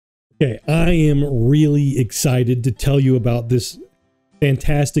Okay, I am really excited to tell you about this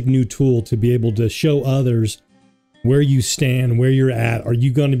fantastic new tool to be able to show others where you stand, where you're at. Are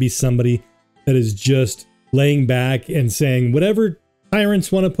you going to be somebody that is just laying back and saying, whatever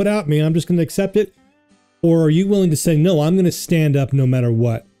tyrants want to put out me, I'm just going to accept it? Or are you willing to say, no, I'm going to stand up no matter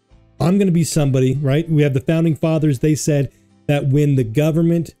what? I'm going to be somebody, right? We have the founding fathers. They said that when the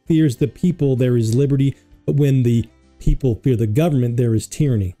government fears the people, there is liberty. But when the people fear the government, there is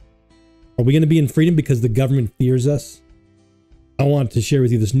tyranny. Are we going to be in freedom because the government fears us? I want to share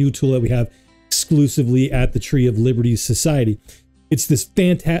with you this new tool that we have exclusively at the Tree of Liberty Society. It's this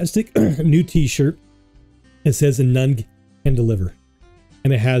fantastic new t-shirt. It says, "And none can deliver."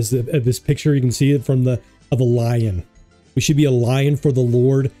 And it has this picture, you can see it of a lion. We should be a lion for the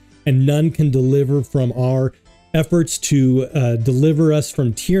Lord, and none can deliver from our efforts to deliver us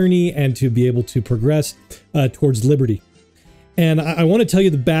from tyranny and to be able to progress towards liberty. And I want to tell you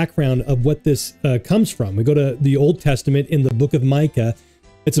the background of what this comes from. We go to the Old Testament in the book of Micah.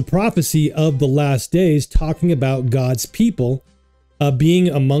 It's a prophecy of the last days talking about God's people being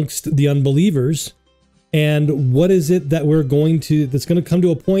amongst the unbelievers. And what is it that that's going to come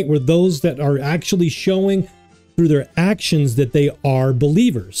to a point where those that are actually showing through their actions that they are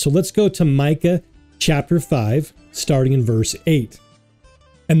believers. So let's go to Micah chapter 5, starting in verse 8.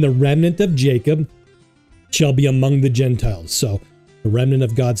 "And the remnant of Jacob shall be among the Gentiles." So the remnant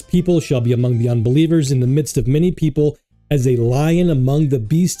of God's people shall be among the unbelievers in the midst of many people, as a lion among the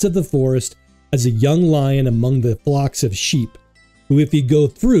beasts of the forest, as a young lion among the flocks of sheep, who if he go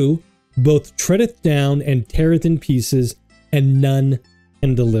through, both treadeth down and teareth in pieces, and none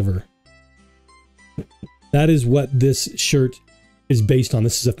can deliver. That is what this shirt is based on.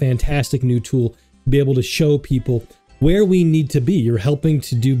 This is a fantastic new tool to be able to show people where we need to be. You're helping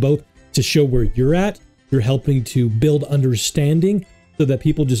to do both, to show where you're at. You're helping to build understanding so that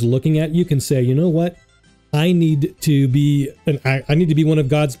people just looking at you can say, you know what? I need to be one of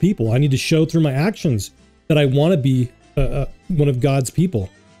God's people. I need to show through my actions that I want to be one of God's people.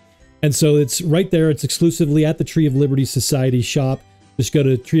 And so it's right there. It's exclusively at the Tree of Liberty Society shop. Just go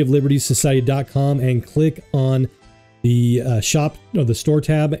to treeoflibertysociety.com and click on the shop or the store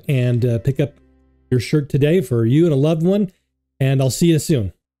tab and pick up your shirt today for you and a loved one. And I'll see you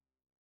soon.